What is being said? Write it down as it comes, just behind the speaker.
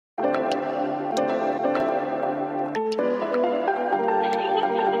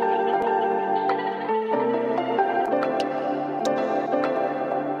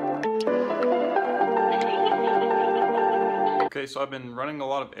Okay, so I've been running a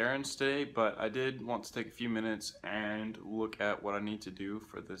lot of errands today, but I did want to take a few minutes and look at what I need to do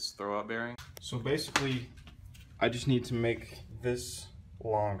for this throwout bearing. So basically, I just need to make this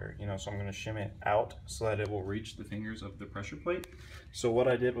longer, so I'm going to shim it out so that it will reach the fingers of the pressure plate. So what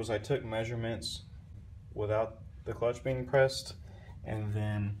I did was I took measurements without the clutch being pressed, and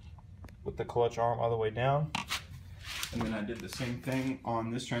then with the clutch arm all the way down. And then I did the same thing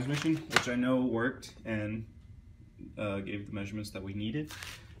on this transmission, which I know worked and gave the measurements that we needed.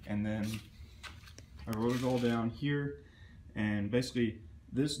 And then I wrote it all down here, and basically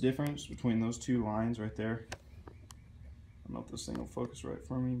this difference between those two lines right there, I don't know if this thing will focus right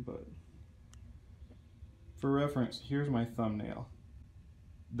for me, but for reference, here's my thumbnail.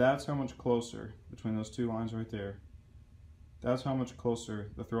 That's how much closer between those two lines right there. That's how much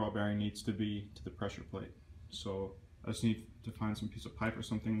closer the throwout bearing needs to be to the pressure plate. So I just need to find some piece of pipe or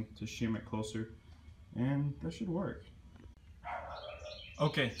something to shim it closer, and that should work.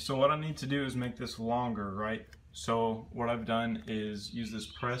 Okay, so what I need to do is make this longer, right? So what I've done is use this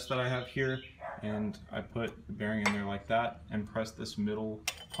press that I have here, and I put the bearing in there like that and press this middle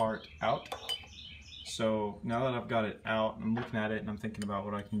part out. So now that I've got it out, I'm looking at it and I'm thinking about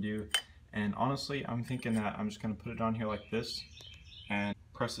what I can do. And honestly, I'm thinking that I'm just going to put it on here like this and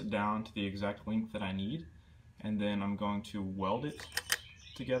press it down to the exact length that I need. And then I'm going to weld it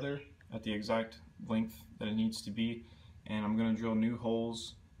together at the exact length that it needs to be. And I'm going to drill new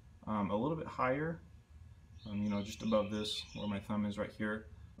holes a little bit higher, just above this where my thumb is right here,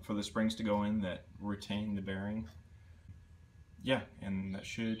 for the springs to go in that retain the bearing. Yeah, and that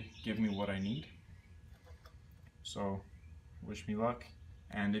should give me what I need. So wish me luck.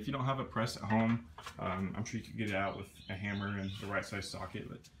 And if you don't have a press at home, I'm sure you could get it out with a hammer and the right size socket,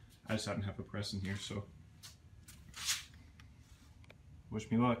 but I just happen to have a press in here, so wish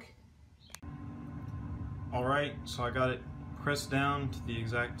me luck. Alright, so I got it pressed down to the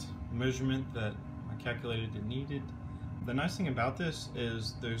exact measurement that I calculated it needed. The nice thing about this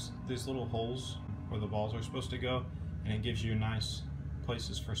is there's these little holes where the balls are supposed to go, and it gives you nice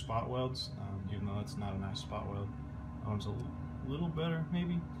places for spot welds, even though that's not a nice spot weld. That one's a little better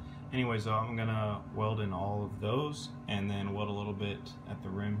maybe. Anyways, I'm gonna weld in all of those and then weld a little bit at the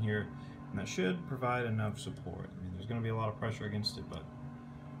rim here, and that should provide enough support. There's gonna be a lot of pressure against it, but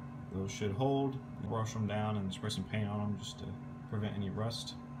those should hold. Brush them down and spray some paint on them just to prevent any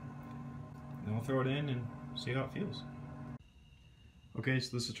rust. Then we'll throw it in and see how it feels. Okay,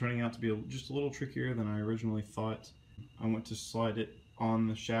 so this is turning out to be just a little trickier than I originally thought. I went to slide it on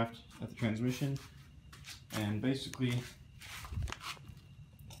the shaft at the transmission, and basically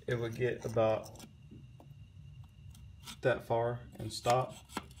it would get about that far and stop.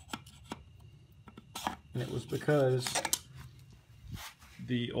 And it was because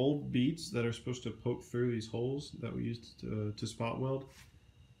the old beads that are supposed to poke through these holes that we used to spot weld,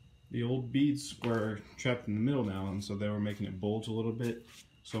 the old beads were trapped in the middle now, and so they were making it bulge a little bit.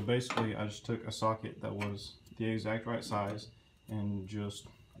 So basically I just took a socket that was the exact right size and just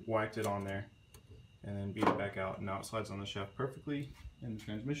whacked it on there and then beat it back out, and now it slides on the shaft perfectly in the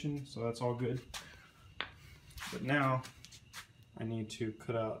transmission, so that's all good. But now I need to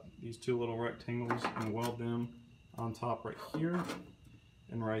cut out these two little rectangles and weld them on top right here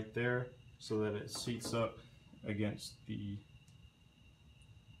and right there so that it seats up against the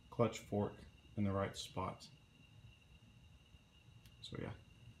clutch fork in the right spot. So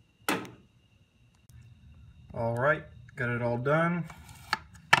yeah. Alright, got it all done.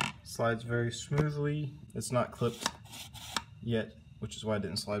 Slides very smoothly. It's not clipped yet, which is why I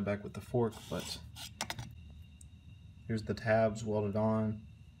didn't slide back with the fork, but here's the tabs welded on.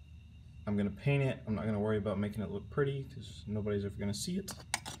 I'm going to paint it. I'm not going to worry about making it look pretty because nobody's ever going to see it.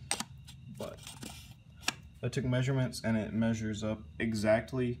 But I took measurements and it measures up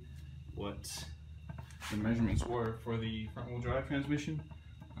exactly what the measurements were for the front wheel drive transmission,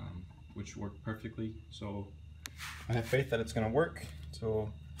 which worked perfectly. So I have faith that it's going to work. So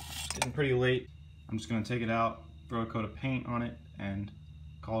it's getting pretty late. I'm just going to take it out, throw a coat of paint on it, and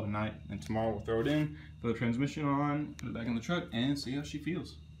call it a night. And tomorrow we'll throw it in, throw the transmission on, put it back in the truck, and see how she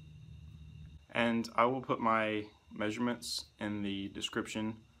feels. And I will put my measurements in the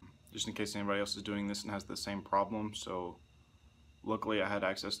description just in case anybody else is doing this and has the same problem. So luckily I had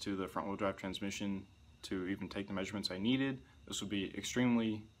access to the front wheel drive transmission to even take the measurements I needed. This would be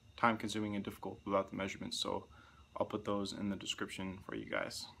extremely time consuming and difficult without the measurements, so I'll put those in the description for you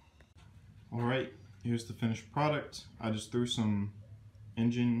guys. Alright, here's the finished product. I just threw some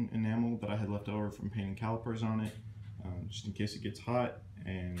engine enamel that I had left over from painting calipers on it, just in case it gets hot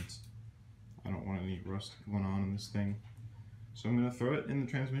and I don't want any rust going on in this thing. So I'm going to throw it in the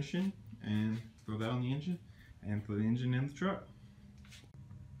transmission and throw that on the engine and put the engine in the truck.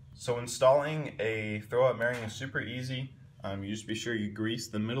 So installing a throwout bearing is super easy. You just be sure you grease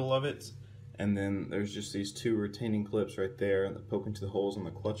the middle of it, and then there's just these two retaining clips right there that poke into the holes on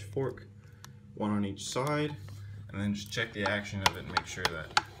the clutch fork, one on each side, and then just check the action of it and make sure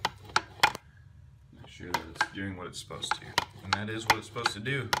that it's doing what it's supposed to. And that is what it's supposed to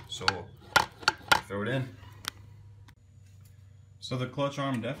do. So throw it in. So the clutch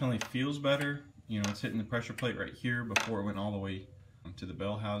arm definitely feels better. You know, it's hitting the pressure plate right here before it went all the way to the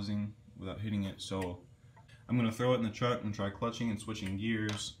bell housing without hitting it. So I'm going to throw it in the truck and try clutching and switching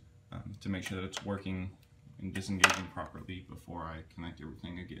gears to make sure that it's working and disengaging properly before I connect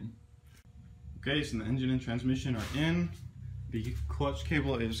everything again. Okay, so the engine and transmission are in. The clutch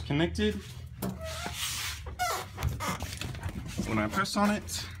cable is connected. When I press on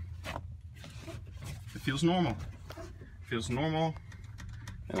it, it feels normal. It feels normal,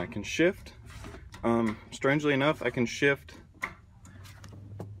 and I can shift. Strangely enough, I can shift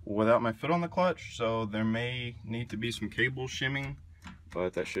without my foot on the clutch, so there may need to be some cable shimming,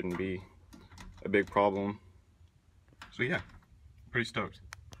 but that shouldn't be a big problem. So yeah, pretty stoked.